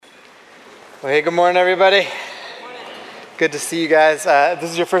Well, hey, good morning, everybody. Good to see you guys. This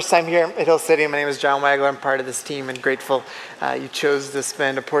is your first time here at Hill City. My name is John Wagler. I'm part of this team and grateful you chose to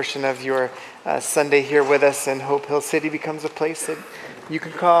spend a portion of your Sunday here with us, and hope Hill City becomes a place that you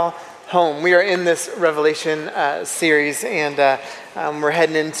can call home. We are in this Revelation series, and we're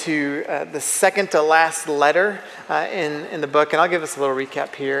heading into the second to last letter in the book, and I'll give us a little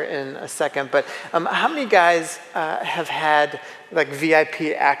recap here in a second. But how many guys have had like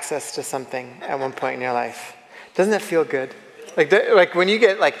VIP access to something at one point in your life? Doesn't that feel good? Like when you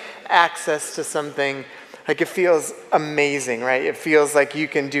get like access to something, like it feels amazing, right? It feels like you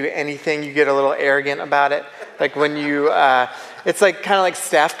can do anything. You get a little arrogant about it. Like when you, it's like kind of like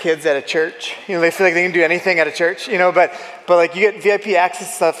staff kids at a church. You know, they feel like they can do anything at a church. You know, but like you get VIP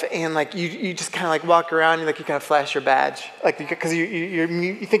access stuff, and like you just kind of like walk around, and like you kind of flash your badge, like because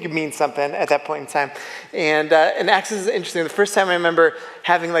you think you mean something at that point in time. And access is interesting. The first time I remember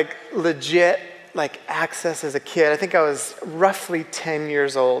having like legit like access as a kid, I think I was roughly 10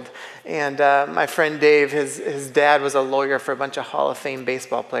 years old, and my friend Dave, his dad was a lawyer for a bunch of Hall of Fame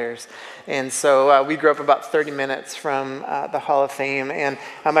baseball players, and so we grew up about 30 minutes from the Hall of Fame, and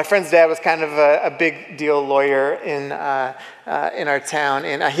my friend's dad was kind of a big deal lawyer in our town,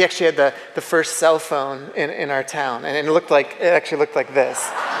 and he actually had the first cell phone in our town, and it actually looked like this,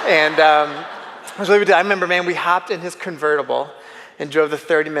 and it was really good. I remember, man, we hopped in his convertible and drove the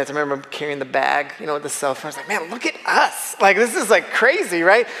 30 minutes. I remember carrying the bag, you know, with the cell phone. I was like, man, look at us. Like, this is like crazy,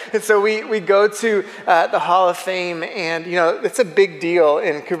 right? And so we go to the Hall of Fame, and, you know, it's a big deal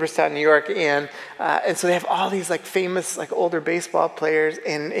in Cooperstown, New York. And so they have all these like famous, like older baseball players,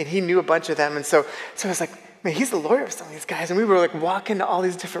 and he knew a bunch of them. And so I was like, man, he's the lawyer of some of these guys. And we were like walking to all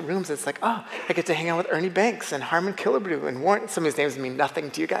these different rooms. It's like, oh, I get to hang out with Ernie Banks and Harmon Killebrew and Warren. Some of these names mean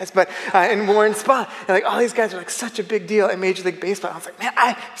nothing to you guys, but and Warren Spahn. And like all these guys are like such a big deal in Major League Baseball. I was like, man,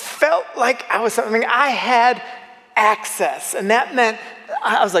 I felt like I was something. I had access, and that meant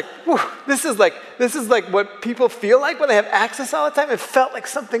I was like, whew, this is like what people feel like when they have access all the time. It felt like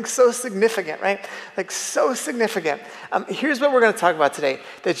something so significant, right? Like so significant. Here's what we're going to talk about today: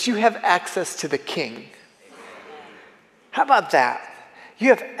 that you have access to the King. How about that? You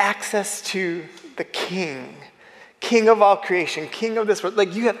have access to the King, King of all creation, King of this world.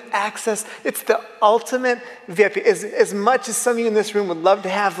 Like you have access. It's the ultimate VIP. As much as some of you in this room would love to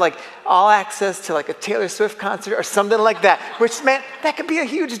have like all access to like a Taylor Swift concert or something like that, which, man, that could be a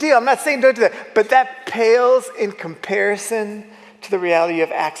huge deal. I'm not saying don't do that, but that pales in comparison to the reality you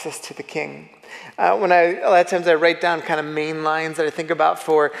have access to the King. A lot of times I write down kind of main lines that I think about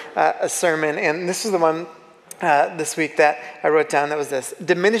for a sermon, and this is the one this week that I wrote down. That was this: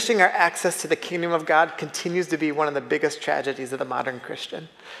 diminishing our access to the kingdom of God continues to be one of the biggest tragedies of the modern Christian.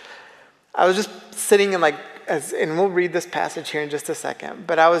 I was just sitting and and we'll read this passage here in just a second,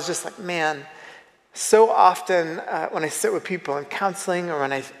 but I was just like, man, so often when I sit with people in counseling, or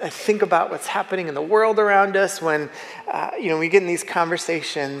when I think about what's happening in the world around us, when we get in these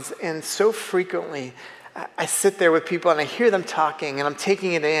conversations, and so frequently I sit there with people and I hear them talking and I'm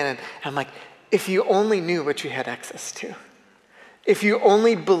taking it in, and I'm like, if you only knew what you had access to, if you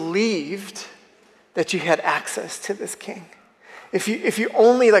only believed that you had access to this King, if you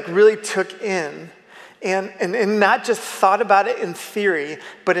only like really took in and not just thought about it in theory,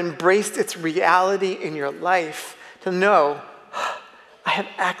 but embraced its reality in your life, to know, I have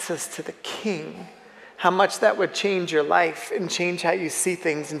access to the King, how much that would change your life and change how you see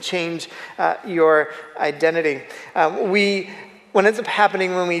things and change your identity. What ends up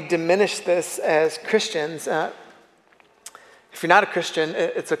happening when we diminish this as Christians, if you're not a Christian,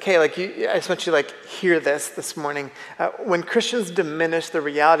 it's okay. I just want you to hear this morning. When Christians diminish the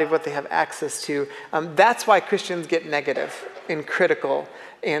reality of what they have access to, that's why Christians get negative and critical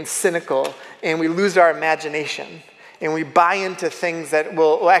and cynical, and we lose our imagination, and we buy into things that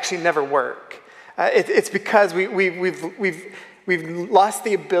will actually never work. It's because we've lost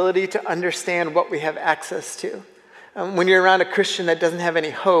the ability to understand what we have access to. When you're around a Christian that doesn't have any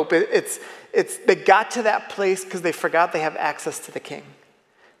hope, they got to that place because they forgot they have access to the King.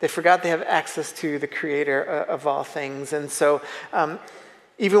 They forgot they have access to the Creator of all things. And so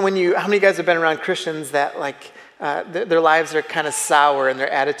even how many of you guys have been around Christians that their lives are kind of sour and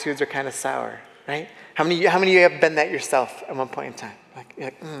their attitudes are kind of sour, right? How many of you have been that yourself at one point in time?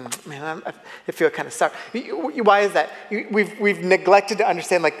 Man, I feel kind of sour. Why is that? We've neglected to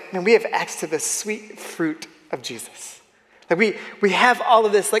understand, man, we have access to the sweet fruit of Jesus. We have all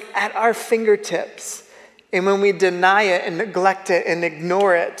of this at our fingertips, and when we deny it and neglect it and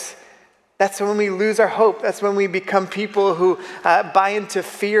ignore it, That's when we lose our hope. That's when we become people who buy into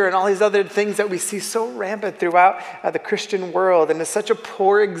fear and all these other things that we see so rampant throughout the Christian world. And it's such a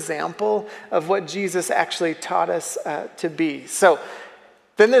poor example of what Jesus actually taught us to be. So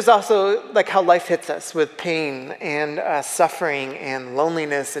then there's also like how life hits us with pain and suffering and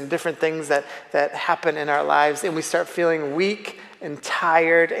loneliness and different things that happen in our lives. And we start feeling weak and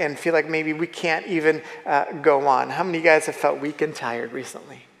tired and feel like maybe we can't even go on. How many of you guys have felt weak and tired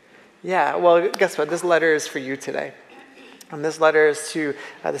recently? Yeah, well, guess what? This letter is for you today. And this letter is to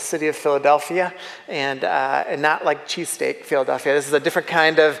the city of Philadelphia, and not like cheesesteak Philadelphia. This is a different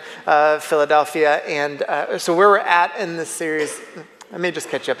kind of Philadelphia. And so where we're at in this series, let me just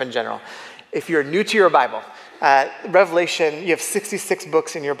catch you up in general. If you're new to your Bible, Revelation, you have 66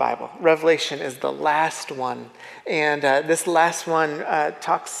 books in your Bible. Revelation is the last one. And this last one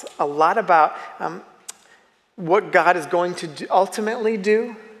talks a lot about what God is going to ultimately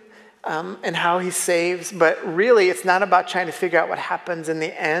do. And how he saves, but really it's not about trying to figure out what happens in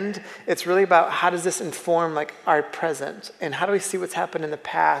the end. It's really about how does this inform like our present, and how do we see what's happened in the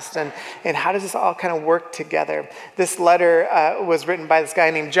past, and how does this all kind of work together. This letter was written by this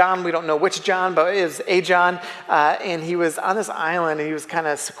guy named John. We don't know which John, but it is a John, and he was on this island, and he was kind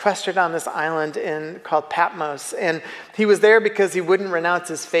of sequestered on this island called Patmos, and he was there because he wouldn't renounce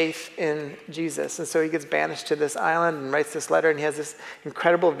his faith in Jesus, and so he gets banished to this island and writes this letter, and he has this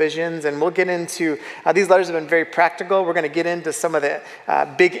incredible vision. And we'll get into, these letters have been very practical. We're going to get into some of the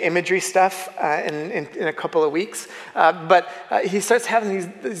big imagery stuff in a couple of weeks. But he starts having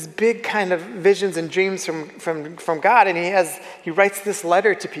these big kind of visions and dreams from God. And he writes this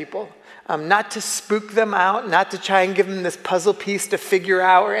letter to people. Not to spook them out, not to try and give them this puzzle piece to figure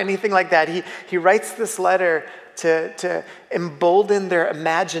out or anything like that. He writes this letter to embolden their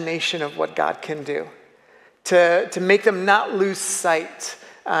imagination of what God can do. To make them not lose sight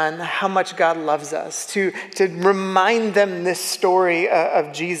on how much God loves us, to remind them this story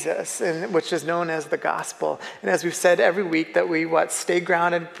of Jesus, and which is known as the gospel. And as we've said every week, that we stay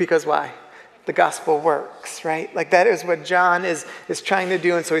grounded, because why? The gospel works, right? Like that is what John is trying to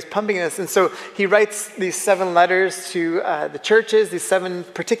do, and so he's pumping this. And so he writes these 7 letters to the churches, these 7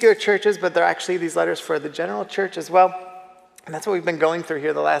 particular churches, but they're actually these letters for the general church as well. And that's what we've been going through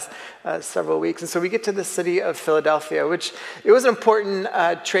here the last several weeks. And so we get to the city of Philadelphia, which it was an important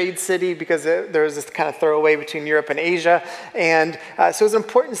trade city because there was this kind of throwaway between Europe and Asia. And so it was an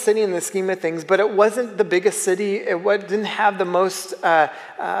important city in the scheme of things, but it wasn't the biggest city. It didn't have the most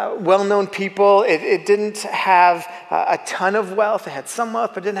well-known people. It didn't have a ton of wealth. It had some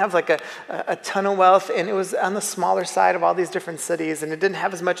wealth, but it didn't have like a ton of wealth. And it was on the smaller side of all these different cities, and it didn't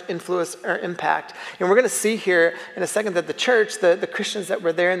have as much influence or impact. And we're going to see here in a second that the church, the Christians that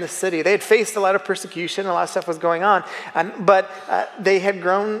were there in the city, they had faced a lot of persecution, a lot of stuff was going on, but they had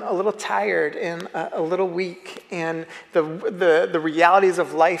grown a little tired and a little weak, and the realities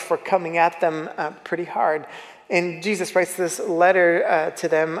of life were coming at them pretty hard. And Jesus writes this letter to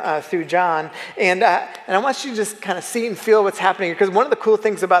them through John. And I want you to just kind of see and feel what's happening, because one of the cool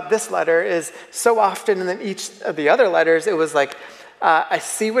things about this letter is so often in each of the other letters, it was like, I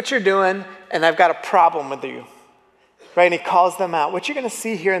see what you're doing, and I've got a problem with you. Right, and he calls them out. What you're going to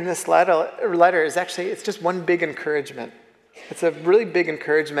see here in this letter is actually, it's just one big encouragement. It's a really big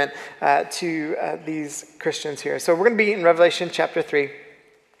encouragement to these Christians here. So we're going to be in Revelation chapter 3,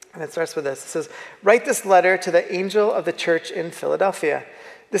 and it starts with this. It says, "Write this letter to the angel of the church in Philadelphia.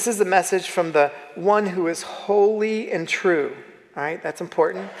 This is the message from the one who is holy and true." All right, that's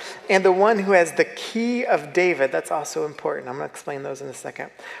important. "And the one who has the key of David." That's also important. I'm going to explain those in a second.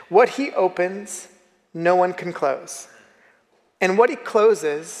 "What he opens, no one can close. And what he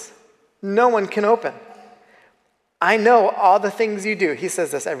closes, no one can open. I know all the things you do." He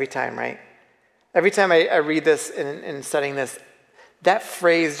says this every time, right? Every time I read this and studying this, that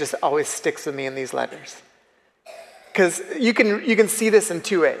phrase just always sticks with me in these letters. Because you can see this in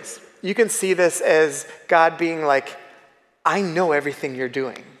 2 ways. You can see this as God being like, I know everything you're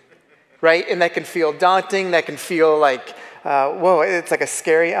doing, right? And that can feel daunting. That can feel like, whoa, it's like a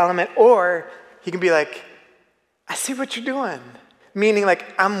scary element. Or he can be like, I see what you're doing. Meaning like,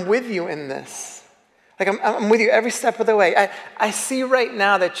 I'm with you in this. Like I'm with you every step of the way. I see right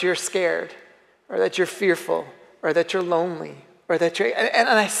now that you're scared, or that you're fearful, or that you're lonely, or that you're, and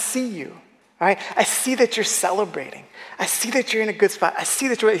I see you. All right? I see that you're celebrating. I see that you're in a good spot. I see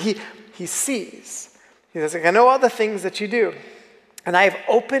that he sees. He says, I know all the things that you do. And I have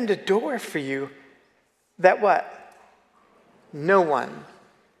opened a door for you that what? No one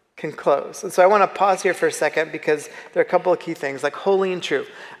can close. And so I want to pause here for a second because there are a couple of key things, like holy and true.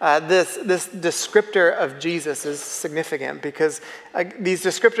 This descriptor of Jesus is significant because these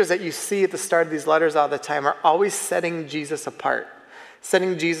descriptors that you see at the start of these letters all the time are always setting Jesus apart.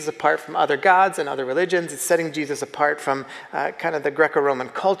 Setting Jesus apart from other gods and other religions. It's setting Jesus apart from kind of the Greco-Roman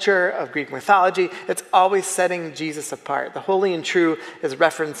culture of Greek mythology. It's always setting Jesus apart. The holy and true is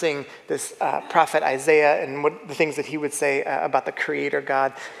referencing this prophet Isaiah and the things that he would say about the creator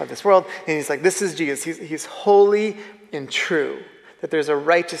God of this world. And he's like, this is Jesus. He's holy and true. That there's a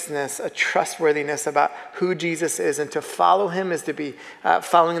righteousness, a trustworthiness about who Jesus is. And to follow him is to be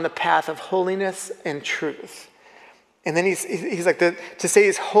following in the path of holiness and truth. And then he's like, to say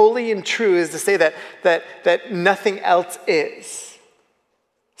he's holy and true is to say that nothing else is.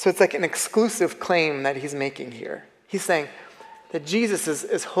 So it's like an exclusive claim that he's making here. He's saying that Jesus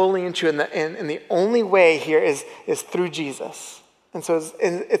is holy and true, and the only way here is through Jesus. And so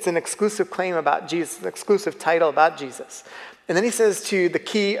it's an exclusive claim about Jesus, an exclusive title about Jesus. And then he says to the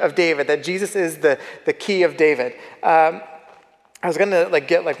key of David, that Jesus is the key of David. I was gonna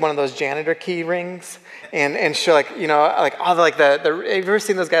get one of those janitor key rings and show all the have you ever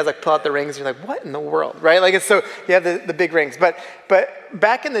seen those guys pull out the rings and you're like, what in the world, right? It's so you have the big rings. But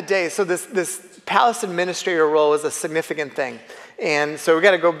back in the day, so this palace administrator role was a significant thing. And so we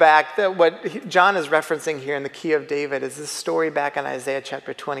got to go back. What John is referencing here in the Key of David is this story back in Isaiah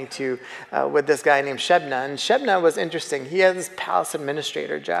chapter 22 with this guy named Shebna. And Shebna was interesting. He had this palace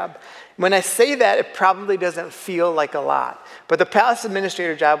administrator job. When I say that, it probably doesn't feel like a lot. But the palace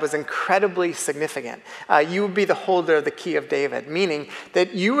administrator job was incredibly significant. You would be the holder of the Key of David, meaning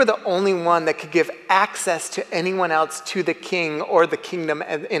that you were the only one that could give access to anyone else to the king or the kingdom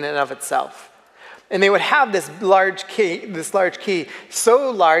in and of itself. And they would have this large key,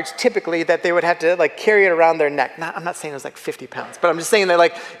 so large typically that they would have to carry it around their neck. I'm not saying it was 50 pounds, but I'm just saying that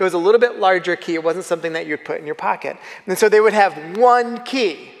it was a little bit larger key. It wasn't something that you'd put in your pocket. And so they would have one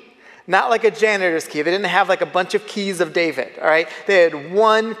key, not like a janitor's key. They didn't have a bunch of keys of David, all right? They had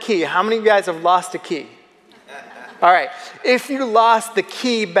one key. How many of you guys have lost a key? All right. If you lost the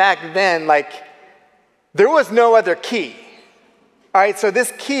key back then, there was no other key. All right, so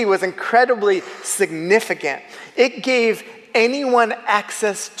this key was incredibly significant. It gave anyone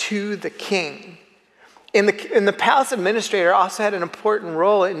access to the king. And the palace administrator also had an important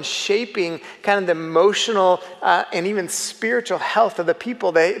role in shaping kind of the emotional and even spiritual health of the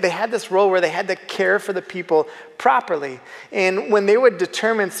people. They had this role where they had to care for the people properly. And when they would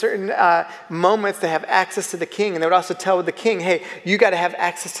determine certain moments to have access to the king, and they would also tell the king, hey, you got to have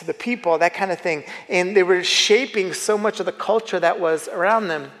access to the people, that kind of thing. And they were shaping so much of the culture that was around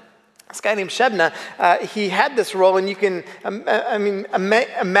them. This guy named Shebna, he had this role, and you can,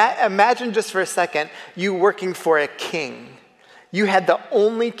 imagine just for a second, you working for a king. You had the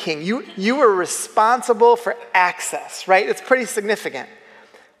only king. You were responsible for access, right? It's pretty significant.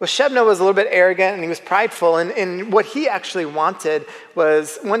 Well, Shebna was a little bit arrogant, and he was prideful, and what he actually wanted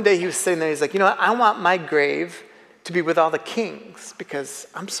was, one day he was sitting there, he's like, I want my grave to be with all the kings, because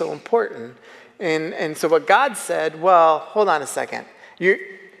I'm so important. And so what God said, well, hold on a second.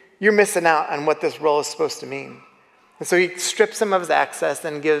 You're missing out on what this role is supposed to mean. And so he strips him of his access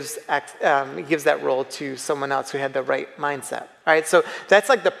and gives that role to someone else who had the right mindset. All right, so that's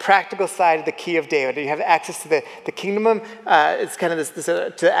the practical side of the Key of David. You have access to the kingdom. It's kind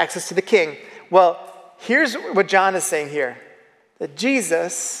of to access to the king. Well, here's what John is saying here. That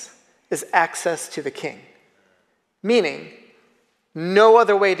Jesus is access to the king. Meaning, no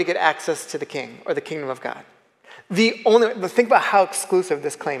other way to get access to the king or the kingdom of God. Think about how exclusive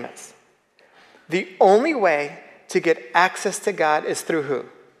this claim is. The only way to get access to God is through who?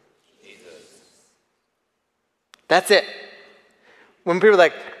 Jesus. That's it. When people are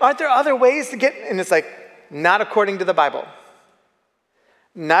like, aren't there other ways to get? And it's not according to the Bible.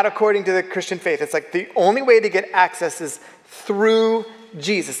 Not according to the Christian faith. It's the only way to get access is through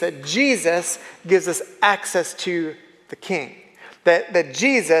Jesus. That Jesus gives us access to the king. That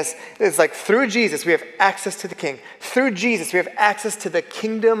Jesus is through Jesus, we have access to the king. Through Jesus, we have access to the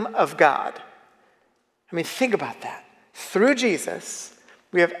kingdom of God. Think about that. Through Jesus,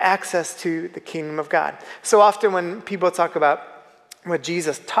 we have access to the kingdom of God. So often when people talk about what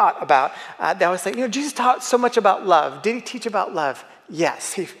Jesus taught about, they always say, Jesus taught so much about love. Did he teach about love?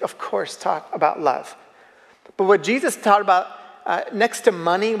 Yes, he of course taught about love. But what Jesus taught about, next to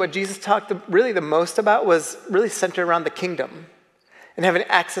money, what Jesus talked really the most about was really centered around the kingdom. And having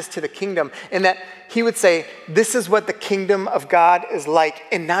access to the kingdom. And that he would say, this is what the kingdom of God is like.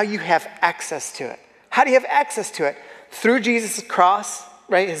 And now you have access to it. How do you have access to it? Through Jesus' cross,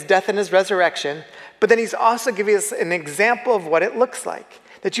 right? His death and his resurrection. But then he's also giving us an example of what it looks like.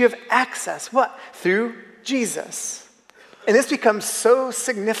 That you have access, what? Through Jesus. And this becomes so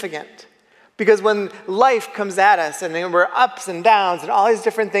significant because when life comes at us and then we're ups and downs and all these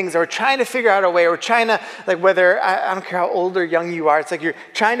different things, and we're trying to figure out a way, we're trying to, like whether, I don't care how old or young you are, it's like you're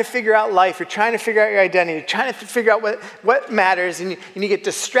trying to figure out life, you're trying to figure out your identity, you're trying to figure out what matters, and you get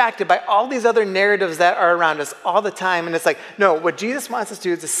distracted by all these other narratives that are around us all the time. And it's like, no, what Jesus wants us to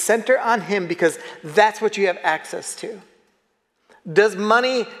do is to center on him because that's what you have access to. Does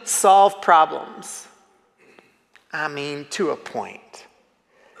money solve problems? I mean, to a point.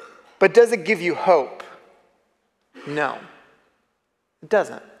 But does it give you hope? No, it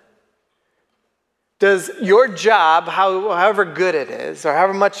doesn't. Does your job, however good it is, or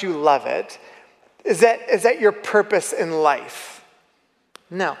however much you love it, is that your purpose in life?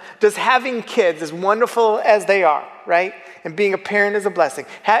 No. Does having kids, as wonderful as they are, right? And being a parent is a blessing.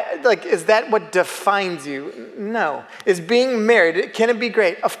 Is that what defines you? No. Is being married, can it be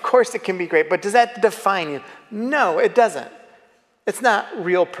great? Of course it can be great, but does that define you? No, it doesn't. It's not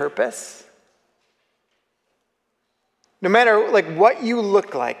real purpose. No matter what you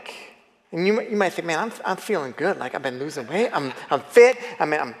look like, and you might think, man, I'm feeling good. Like I've been losing weight. I'm fit.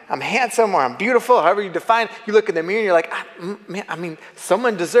 I'm handsome, or I'm beautiful. However you define. You look in the mirror and you're like, man, I mean,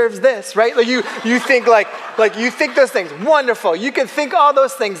 someone deserves this, right? Like you think like you think those things. Wonderful. You can think all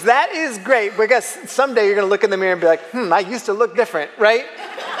those things. That is great. But I guess someday you're gonna look in the mirror and be like, I used to look different, right?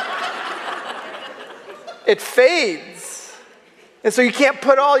 It fades. And so you can't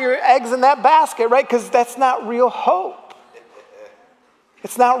put all your eggs in that basket, right? Because that's not real hope.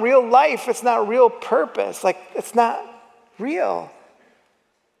 It's not real life. It's not real purpose. It's not real.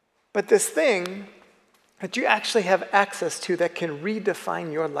 But this thing that you actually have access to that can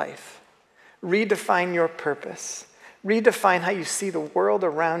redefine your life, redefine your purpose, redefine how you see the world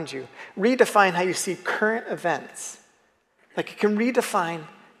around you, redefine how you see current events. It can redefine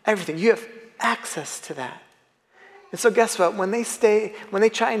everything. You have access to that. And so guess what? When they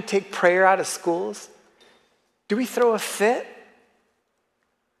try and take prayer out of schools, do we throw a fit?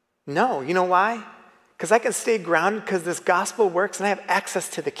 No. You know why? Because I can stay grounded because this gospel works and I have access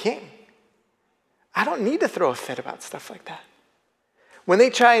to the King. I don't need to throw a fit about stuff like that. When they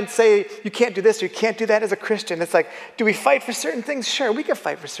try and say, you can't do this or you can't do that as a Christian, it's like, do we fight for certain things? Sure, we can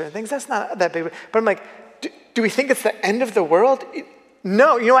fight for certain things. That's not that big. But I'm like, do we think it's the end of the world?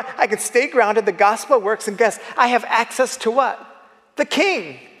 No, you know what? I can stay grounded. The gospel works, and guess, I have access to what? The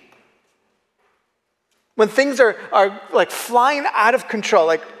King. When things are flying out of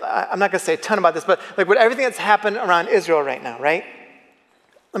control, I'm not going to say a ton about this, but with everything that's happened around Israel right now, right?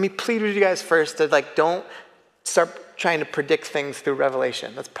 Let me plead with you guys first to don't start trying to predict things through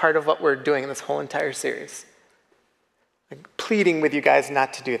Revelation. That's part of what we're doing in this whole entire series. Pleading with you guys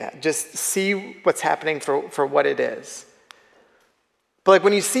not to do that. Just see what's happening for what it is. But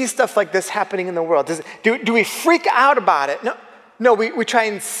when you see stuff like this happening in the world, do we freak out about it? No, we try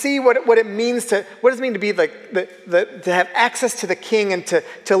and see what it means what does it mean to be to have access to the King and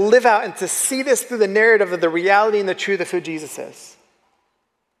to live out and to see this through the narrative of the reality and the truth of who Jesus is.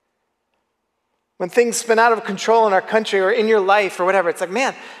 When things spin out of control in our country or in your life or whatever, it's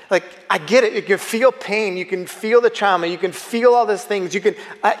man, I get it. You can feel pain. You can feel the trauma. You can feel all those things. You can,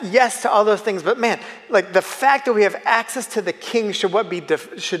 yes to all those things. But man, the fact that we have access to the King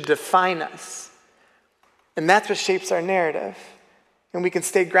should define us. And that's what shapes our narrative. And we can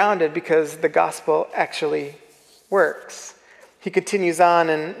stay grounded because the gospel actually works. He continues on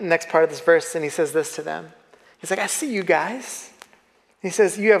in the next part of this verse and he says this to them. He's like, I see you guys. He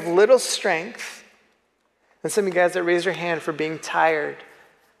says, you have little strength. And some of you guys that raise your hand for being tired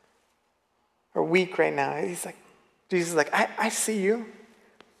or weak right now, Jesus is like, I see you.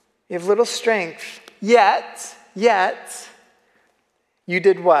 You have little strength. Yet, you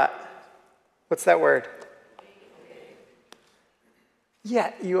did what? What's that word?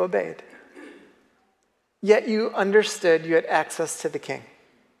 Yet you obeyed. Yet you understood you had access to the King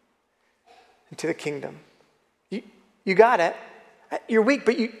and to the kingdom. You got it. You're weak,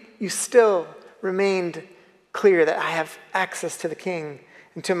 but you still remained clear that I have access to the King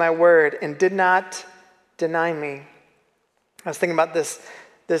and to my word and did not deny me. I was thinking about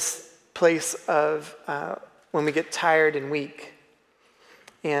this place of when we get tired and weak.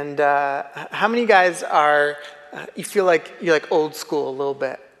 And how many guys you feel like you're old school a little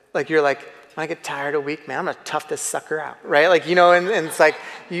bit? You're when I get tired or weak, man, I'm going to tough this sucker out, right? And it's I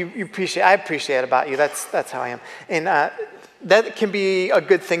appreciate it about you. That's how I am. And that can be a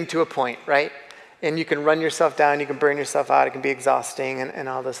good thing to a point, right? And you can run yourself down, you can burn yourself out, it can be exhausting and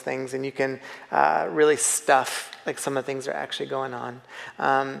all those things. And you can really stuff some of the things that are actually going on.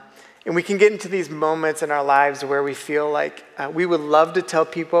 And we can get into these moments in our lives where we feel like we would love to tell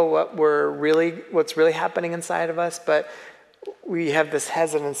people what's really happening inside of us, but we have this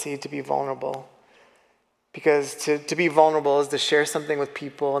hesitancy to be vulnerable. Because to be vulnerable is to share something with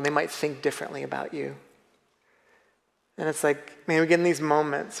people and they might think differently about you. And it's like, man, we get in these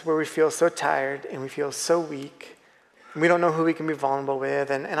moments where we feel so tired and we feel so weak. And we don't know who we can be vulnerable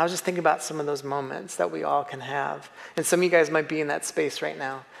with. And I was just thinking about some of those moments that we all can have. And some of you guys might be in that space right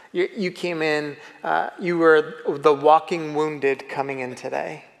now. You came in, you were the walking wounded coming in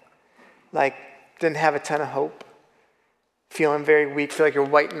today. Like, didn't have a ton of hope. Feeling very weak, feel like you're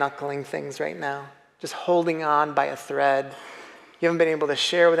white-knuckling things right now. Just holding on by a thread. You haven't been able to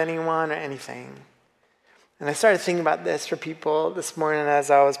share with anyone or anything. And I started thinking about this for people this morning as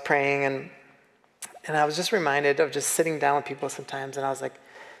I was praying, and I was just reminded of just sitting down with people sometimes, and I was like,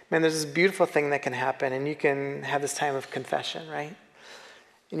 man, there's this beautiful thing that can happen, and you can have this time of confession, right?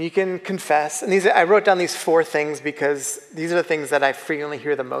 And you can confess. And I wrote down these 4 things because these are the things that I frequently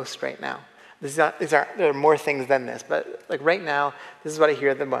hear the most right now. There are more things than this, but like right now, this is what I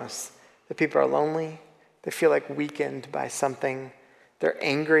hear the most. That people are lonely, they feel like weakened by something, they're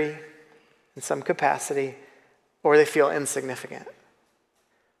angry in some capacity, or they feel insignificant.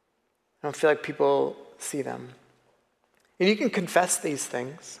 I don't feel like people see them. And you can confess these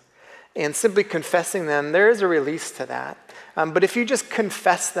things, and simply confessing them, there is a release to that. But if you just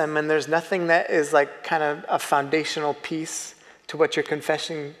confess them and there's nothing that is like kind of a foundational piece to what you're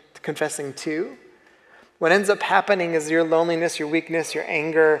confessing to, what ends up happening is your loneliness, your weakness, your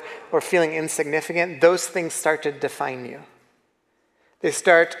anger, or feeling insignificant, those things start to define you. They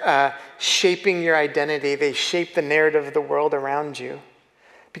start shaping your identity. They shape the narrative of the world around you.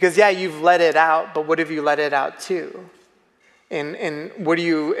 Because yeah, you've let it out, but what have you let it out to? And what are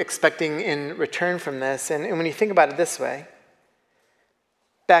you expecting in return from this? And when you think about it this way,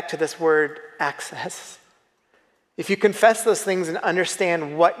 back to this word access. If you confess those things and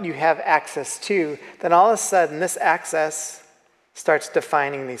understand what you have access to, then all of a sudden this access starts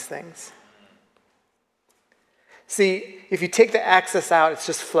defining these things. See, if you take the access out, it's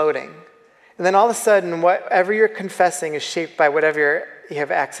just floating. And then all of a sudden, whatever you're confessing is shaped by whatever you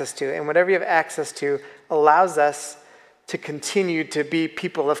have access to. And whatever you have access to allows us to continue to be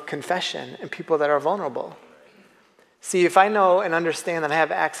people of confession and people that are vulnerable. See, if I know and understand that I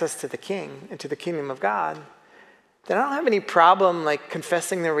have access to the King and to the kingdom of God, then I don't have any problem like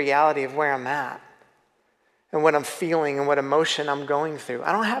confessing the reality of where I'm at and what I'm feeling and what emotion I'm going through.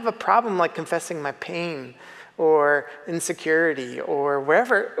 I don't have a problem like confessing my pain or insecurity or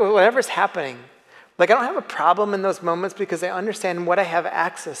whatever's happening. Like I don't have a problem in those moments because I understand what I have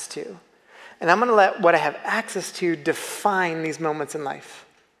access to. And I'm going to let what I have access to define these moments in life.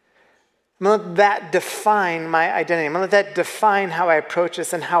 I'm going to let that define my identity. I'm going to let that define how I approach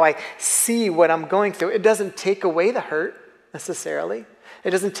this and how I see what I'm going through. It doesn't take away the hurt necessarily. It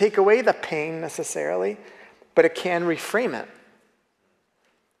doesn't take away the pain necessarily, but it can reframe it.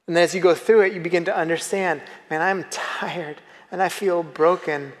 And then as you go through it, you begin to understand, man, I'm tired and I feel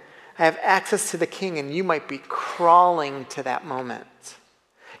broken. I have access to the King, and you might be crawling to that moment.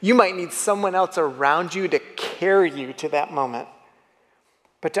 You might need someone else around you to carry you to that moment.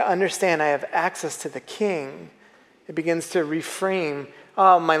 But to understand I have access to the King, it begins to reframe,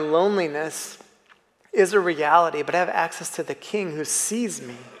 oh, my loneliness is a reality, but I have access to the King who sees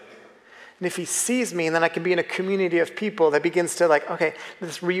me. And if he sees me, then I can be in a community of people that begins to like, okay,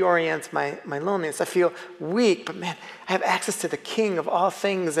 this reorients my loneliness. I feel weak, but man, I have access to the King of all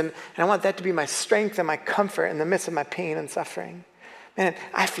things, and I want that to be my strength and my comfort in the midst of my pain and suffering. Man,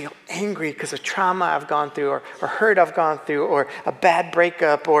 I feel angry because of trauma I've gone through or hurt I've gone through or a bad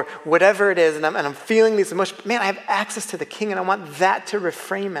breakup or whatever it is, and I'm feeling these emotions. Man, I have access to the King, and I want that to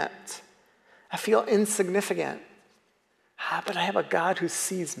reframe it. I feel insignificant. But I have a God who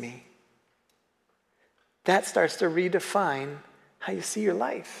sees me. That starts to redefine how you see your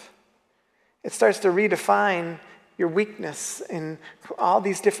life. It starts to redefine your weakness and all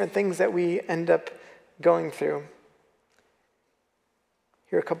these different things that we end up going through.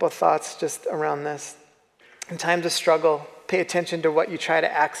 Here are a couple of thoughts just around this. In times of struggle, pay attention to what you try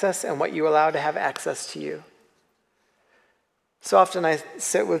to access and what you allow to have access to you. So often I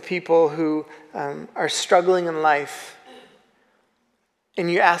sit with people who are struggling in life, and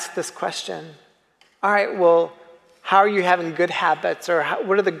you ask this question, all right, well, how are you having good habits, or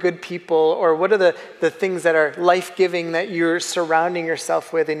what are the good people, or what are the things that are life-giving that you're surrounding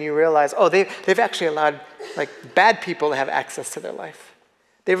yourself with, and you realize, oh, they've actually allowed like bad people to have access to their life.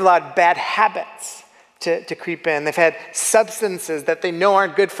 They've allowed bad habits to creep in. They've had substances that they know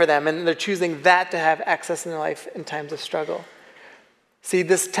aren't good for them, and they're choosing that to have access in their life in times of struggle. See,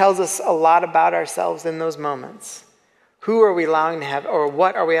 this tells us a lot about ourselves in those moments. Who are we allowing to have, or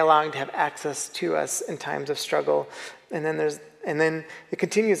what are we allowing to have access to us in times of struggle? And then it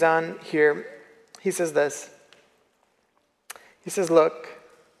continues on here. He says this. He says, look,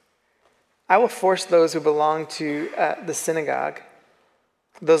 I will force those who belong to the synagogue,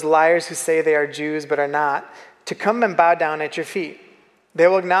 those liars who say they are Jews but are not, to come and bow down at your feet. They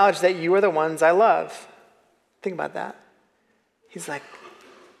will acknowledge that you are the ones I love. Think about that. He's like,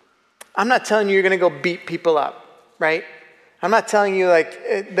 I'm not telling you you're going to go beat people up, right? I'm not telling you like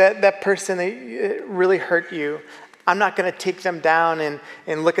that person that really hurt you. I'm not going to take them down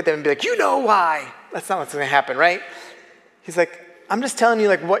and look at them and be like, you know why? That's not what's going to happen, right? He's like, I'm just telling you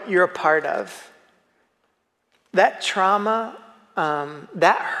like what you're a part of. That trauma,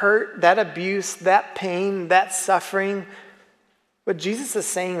 that hurt, that abuse, that pain, that suffering. What Jesus is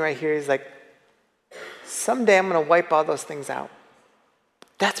saying right here is like, someday I'm going to wipe all those things out.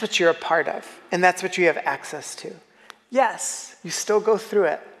 That's what you're a part of, and that's what you have access to. Yes, you still go through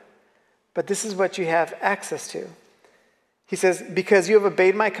it, but this is what you have access to. He says, because you have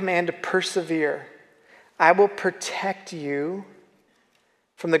obeyed my command to persevere, I will protect you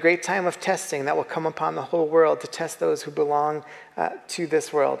from the great time of testing that will come upon the whole world to test those who belong to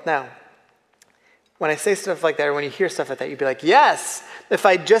this world. Now, when I say stuff like that, or when you hear stuff like that, you'd be like, yes, if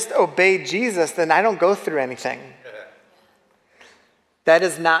I just obey Jesus, then I don't go through anything. That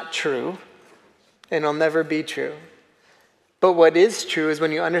is not true, and it'll never be true. But what is true is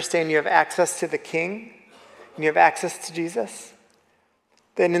when you understand you have access to the King, and you have access to Jesus,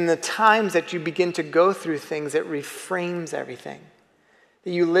 then in the times that you begin to go through things, it reframes everything.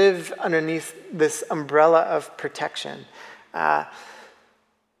 That you live underneath this umbrella of protection.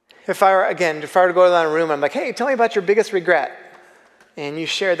 If I were to go down a room, I'm like, hey, tell me about your biggest regret. And you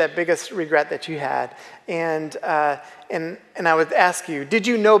share that biggest regret that you had. And I would ask you, did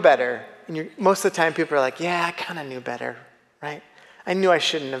you know better? And most of the time people are like, yeah, I kind of knew better, right? I knew I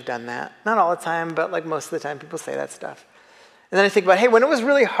shouldn't have done that. Not all the time, but like most of the time people say that stuff. And then I think about, hey, when it was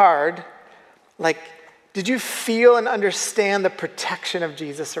really hard, like, did you feel and understand the protection of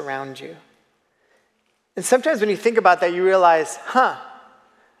Jesus around you? And sometimes when you think about that, you realize,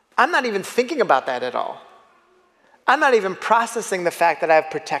 I'm not even thinking about that at all. I'm not even processing the fact that I have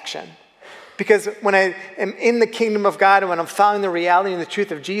protection. Because when I am in the kingdom of God and when I'm following the reality and the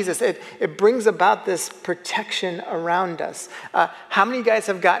truth of Jesus, it brings about this protection around us. How many of you guys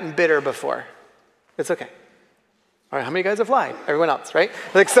have gotten bitter before? It's okay. All right, how many of you guys have lied? Everyone else, right?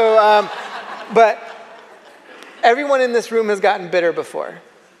 But everyone in this room has gotten bitter before.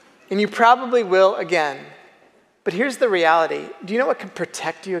 And you probably will again. But here's the reality. Do you know what can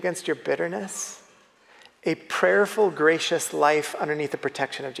protect you against your bitterness? A prayerful, gracious life underneath the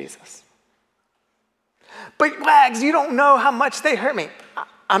protection of Jesus. But Wags, you don't know how much they hurt me.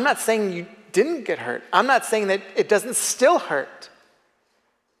 I'm not saying you didn't get hurt. I'm not saying that it doesn't still hurt.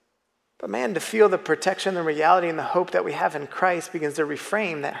 But man, to feel the protection, the reality, and the hope that we have in Christ begins to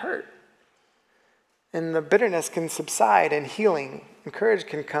reframe that hurt. And the bitterness can subside and healing and courage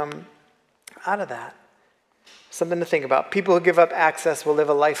can come out of that. Something to think about. People who give up access will live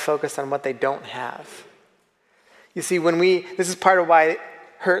a life focused on what they don't have. You see, this is part of why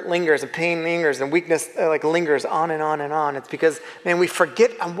hurt lingers and pain lingers and weakness lingers on and on and on. It's because, man, we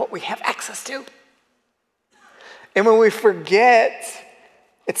forget on what we have access to. And when we forget,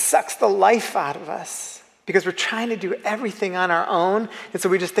 it sucks the life out of us because we're trying to do everything on our own. And so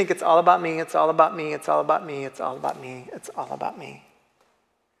we just think it's all about me, it's all about me, it's all about me, it's all about me, it's all about me.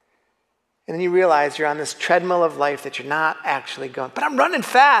 And then you realize you're on this treadmill of life that you're not actually going. But I'm running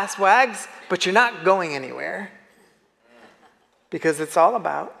fast, Wags, but you're not going anywhere. Because it's all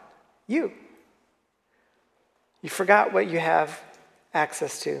about you. You forgot what you have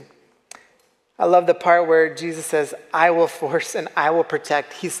access to. I love the part where Jesus says, I will force and I will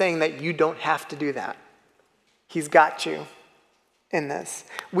protect. He's saying that you don't have to do that. He's got you in this.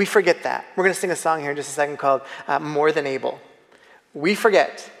 We forget that. We're going to sing a song here in just a second called More Than Able. We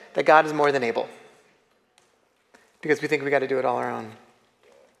forget that God is more than able because we think we got to do it all our own.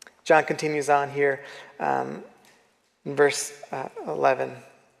 John continues on here in verse 11.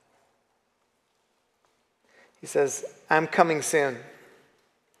 He says, I'm coming soon.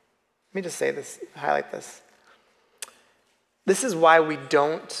 Let me just say this, highlight this. This is why we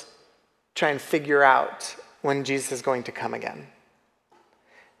don't try and figure out when Jesus is going to come again.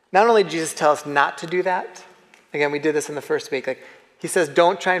 Not only did Jesus tell us not to do that, again, we did this in the first week, he says,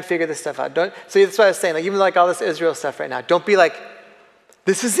 don't try and figure this stuff out. So that's what I was saying, even all this Israel stuff right now, don't be like,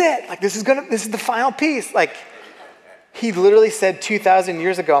 this is it. This is the final piece. He literally said 2,000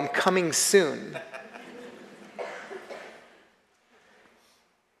 years ago, I'm coming soon.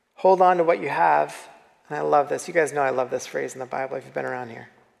 Hold on to what you have. And I love this. You guys know I love this phrase in the Bible if you've been around here.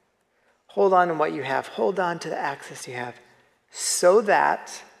 Hold on to what you have. Hold on to the access you have so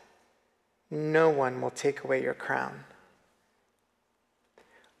that no one will take away your crown.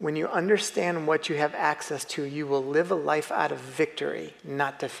 When you understand what you have access to, you will live a life out of victory,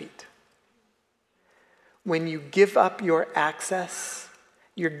 not defeat. When you give up your access,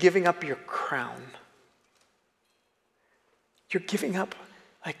 you're giving up your crown. You're giving up,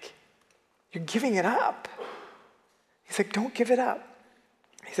 you're giving it up. He's like, don't give it up.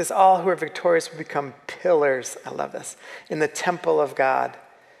 He says, all who are victorious will become pillars, I love this, in the temple of God,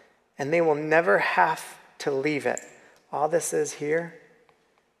 and they will never have to leave it. All this is here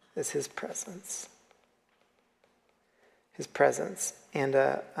is his presence. His presence and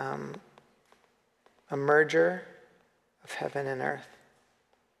a merger of heaven and earth.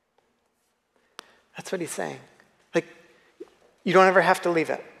 That's what he's saying. You don't ever have to leave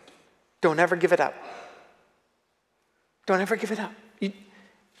it. Don't ever give it up. Don't ever give it up.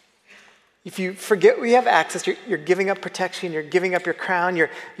 If you forget we have access, you're giving up protection, you're giving up your crown,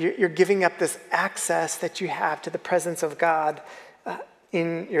 you're giving up this access that you have to the presence of God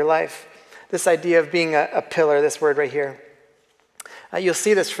in your life. This idea of being a pillar, this word right here. You'll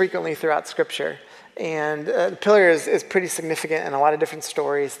see this frequently throughout Scripture. And the pillar is pretty significant in a lot of different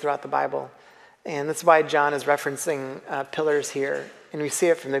stories throughout the Bible. And that's why John is referencing pillars here. And we see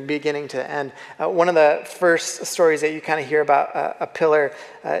it from the beginning to the end. One of the first stories that you kind of hear about a pillar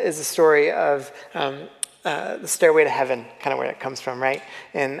is the story of the stairway to heaven, kind of where it comes from, right?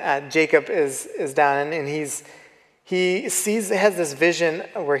 And Jacob is down, and he has this vision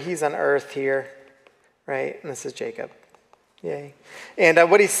where he's on earth here, right? And this is Jacob. Yay. And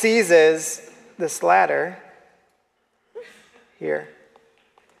what he sees is this ladder here.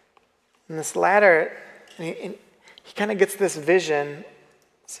 And this ladder, and he kind of gets this vision.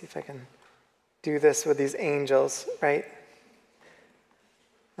 Let's see if I can do this with these angels, right?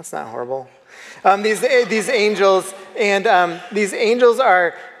 That's not horrible. These angels, and these angels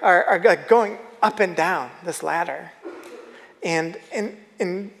are going up and down this ladder. And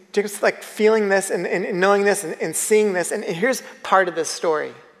Jacob's like feeling this and knowing this and seeing this. And here's part of this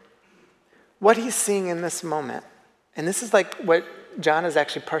story. What he's seeing in this moment, and this is like what John is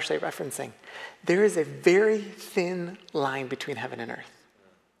actually partially referencing. There is a very thin line between heaven and earth.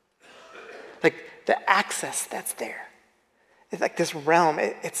 Like the access that's there. It's like this realm.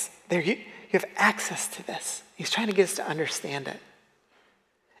 It's there. You have access to this. He's trying to get us to understand it.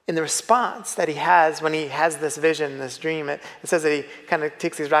 And the response that he has when he has this vision, this dream, it says that he kind of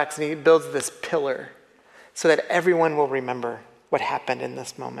takes these rocks and he builds this pillar so that everyone will remember what happened in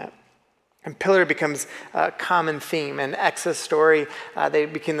this moment. And pillar becomes a common theme. In Exodus story, those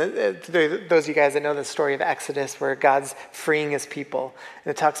of you guys that know the story of Exodus where God's freeing his people. And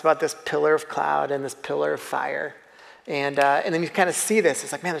it talks about this pillar of cloud and this pillar of fire. And then you kind of see this.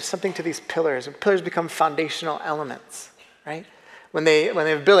 It's like, man, there's something to these pillars. And pillars become foundational elements, right? When they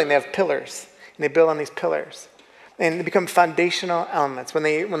have building, they have pillars. And they build on these pillars. And they become foundational elements. When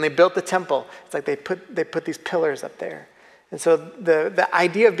they built the temple, it's like they put these pillars up there. And so the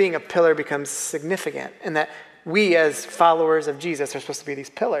idea of being a pillar becomes significant in that we as followers of Jesus are supposed to be these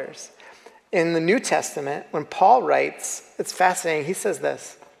pillars. In the New Testament, when Paul writes, it's fascinating, he says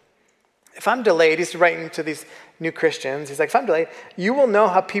this. If I'm delayed, he's writing to these new Christians, he's like, if I'm delayed, you will know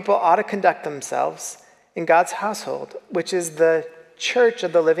how people ought to conduct themselves in God's household, which is the church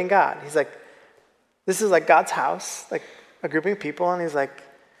of the living God. He's like, this is like God's house, like a grouping of people, and he's like,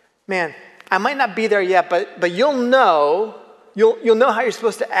 man, I might not be there yet, but you'll know how you're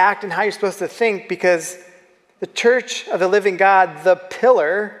supposed to act and how you're supposed to think because the church of the living God, the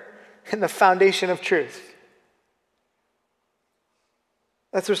pillar and the foundation of truth.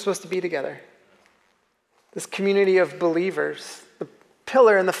 That's what we're supposed to be together. This community of believers, the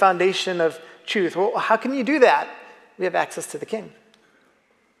pillar and the foundation of truth. Well, how can you do that? We have access to the King.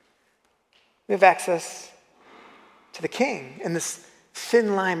 We have access to the King and this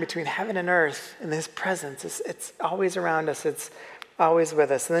thin line between heaven and earth and his presence. It's always around us. It's always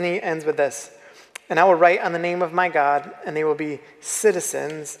with us. And then he ends with this. And I will write on the name of my God, and they will be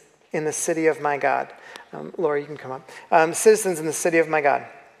citizens in the city of my God. Laura, you can come up. Citizens in the city of my God.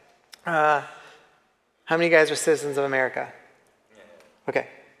 How many of you guys are citizens of America? Okay.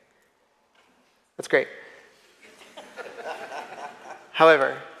 That's great.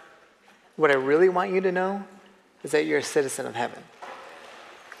 However, what I really want you to know is that you're a citizen of heaven.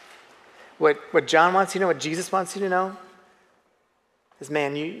 What John wants you to know, what Jesus wants you to know, is,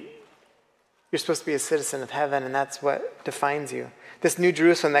 man, you're supposed to be a citizen of heaven, and that's what defines you. This new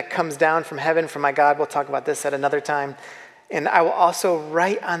Jerusalem that comes down from heaven from my God, we'll talk about this at another time, and I will also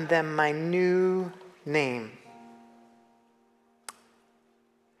write on them my new name.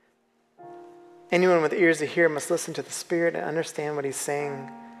 Anyone with ears to hear must listen to the Spirit and understand what he's saying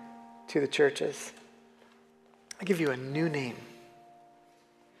to the churches. I give you a new name.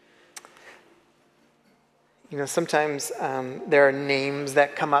 You know, sometimes there are names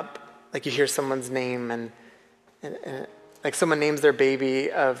that come up, like you hear someone's name and like someone names their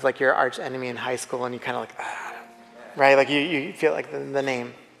baby of like your arch enemy in high school and you kind of like, right? Like you feel like the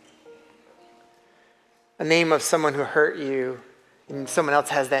name. A name of someone who hurt you and someone else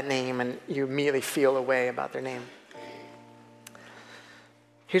has that name and you immediately feel a way about their name.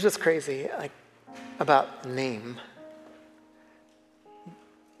 Here's what's crazy about name.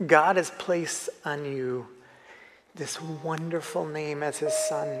 God has placed on you this wonderful name as his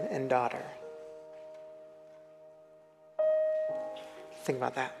son and daughter. Think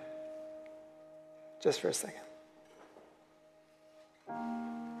about that just for a second.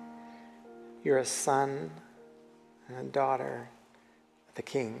 You're a son and a daughter of the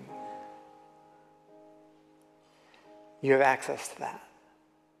King. You have access to that.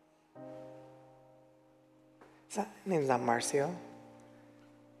 His name's not Marcio.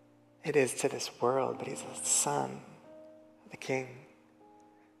 It is to this world, but he's a son of the King.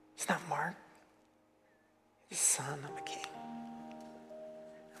 It's not Mark. He's the son of the King.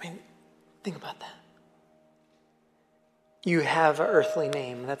 I mean, think about that. You have an earthly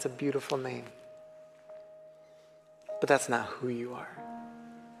name. That's a beautiful name. But that's not who you are.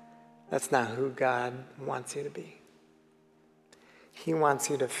 That's not who God wants you to be. He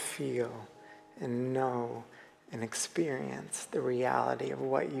wants you to feel and know and experience the reality of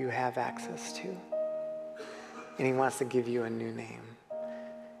what you have access to. And he wants to give you a new name.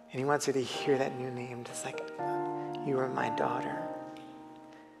 And he wants you to hear that new name just like, you are my daughter.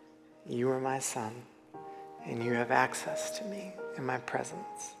 You are my son. And you have access to me in my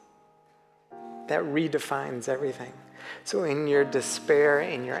presence. That redefines everything. So in your despair,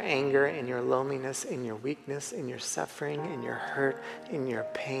 in your anger, in your loneliness, in your weakness, in your suffering, in your hurt, in your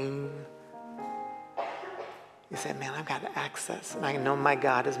pain, you say, man, I've got access. And I know my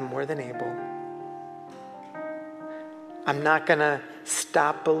God is more than able. I'm not going to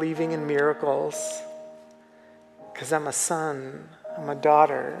stop believing in miracles because I'm a son, I'm a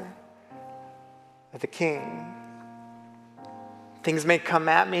daughter of the King. Things may come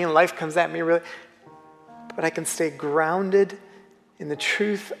at me and life comes at me really, but I can stay grounded in the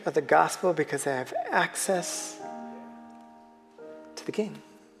truth of the gospel because I have access to the King.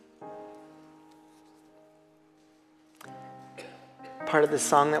 Part of the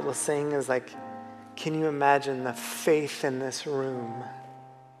song that we'll sing is like, can you imagine the faith in this room,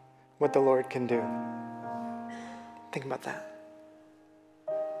 what the Lord can do? Think about that.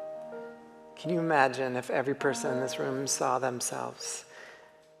 Can you imagine if every person in this room saw themselves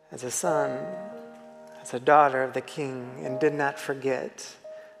as a son, as a daughter of the King, and did not forget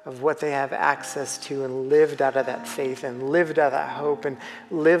of what they have access to and lived out of that faith and lived out of that hope and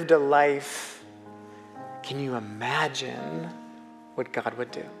lived a life? Can you imagine what God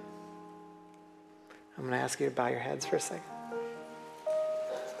would do? I'm going to ask you to bow your heads for a second.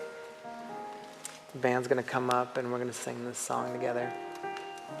 The band's going to come up and we're going to sing this song together.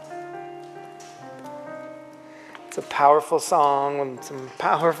 It's a powerful song with some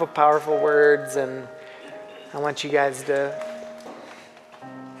powerful, powerful words, and I want you guys to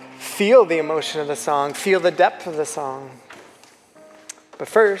feel the emotion of the song, feel the depth of the song. But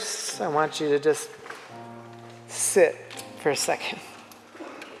first, I want you to just sit for a second.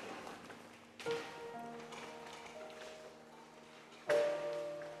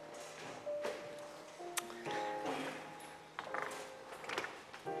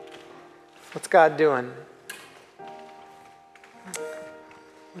 What's God doing?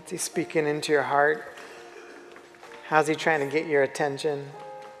 What's he speaking into your heart? How's he trying to get your attention?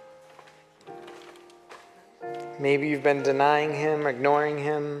 Maybe you've been denying him, ignoring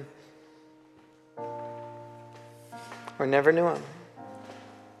him, or never knew him.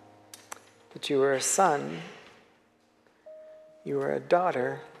 But you were a son. You were a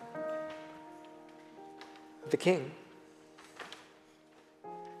daughter of the King.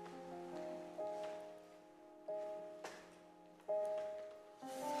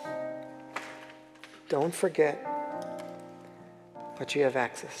 Don't forget what you have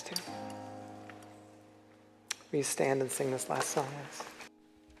access to. Will you stand and sing this last song with us?